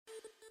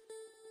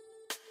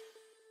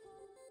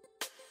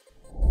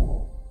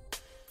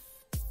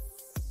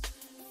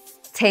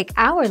Take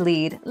our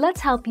lead, let's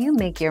help you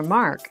make your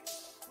mark.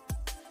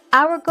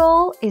 Our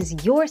goal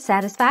is your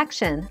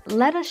satisfaction.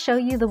 Let us show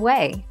you the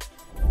way.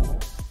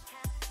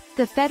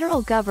 The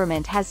federal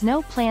government has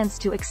no plans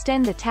to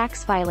extend the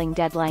tax filing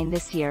deadline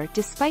this year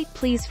despite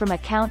pleas from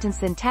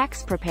accountants and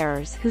tax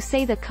preparers who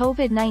say the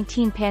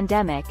COVID-19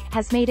 pandemic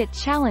has made it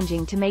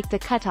challenging to make the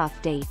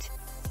cutoff date.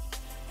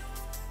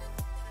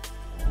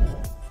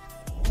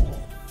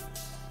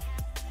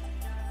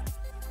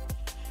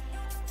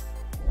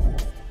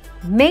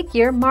 Make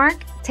your mark,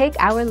 take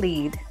our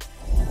lead.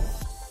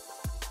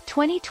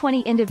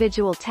 2020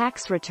 individual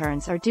tax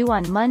returns are due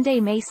on Monday,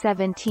 May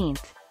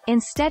 17th,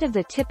 instead of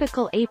the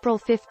typical April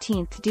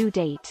 15th due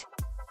date.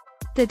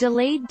 The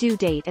delayed due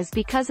date is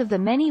because of the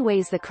many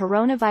ways the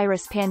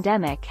coronavirus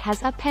pandemic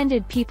has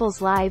upended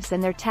people's lives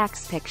and their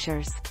tax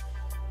pictures.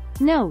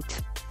 Note: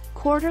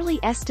 quarterly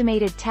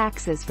estimated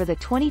taxes for the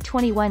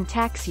 2021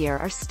 tax year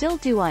are still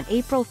due on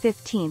April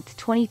 15,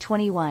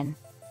 2021.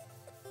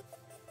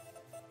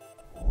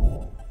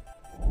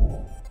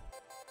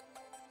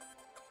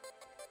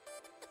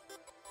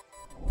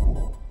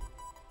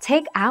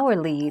 Take our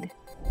lead.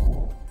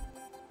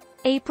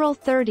 April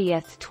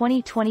 30th,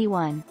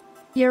 2021.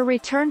 Your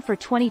return for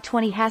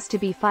 2020 has to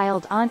be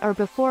filed on or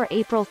before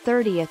April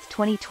 30th,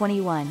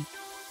 2021.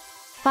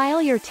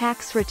 File your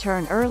tax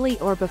return early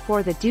or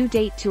before the due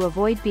date to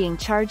avoid being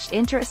charged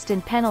interest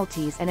and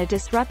penalties and a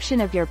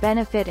disruption of your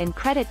benefit and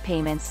credit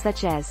payments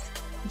such as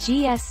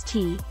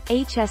GST,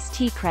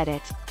 HST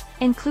credit,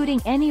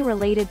 including any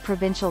related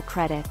provincial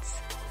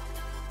credits.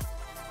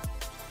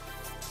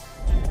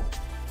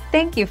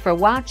 Thank you for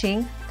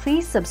watching.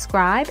 Please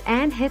subscribe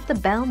and hit the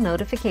bell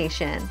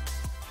notification.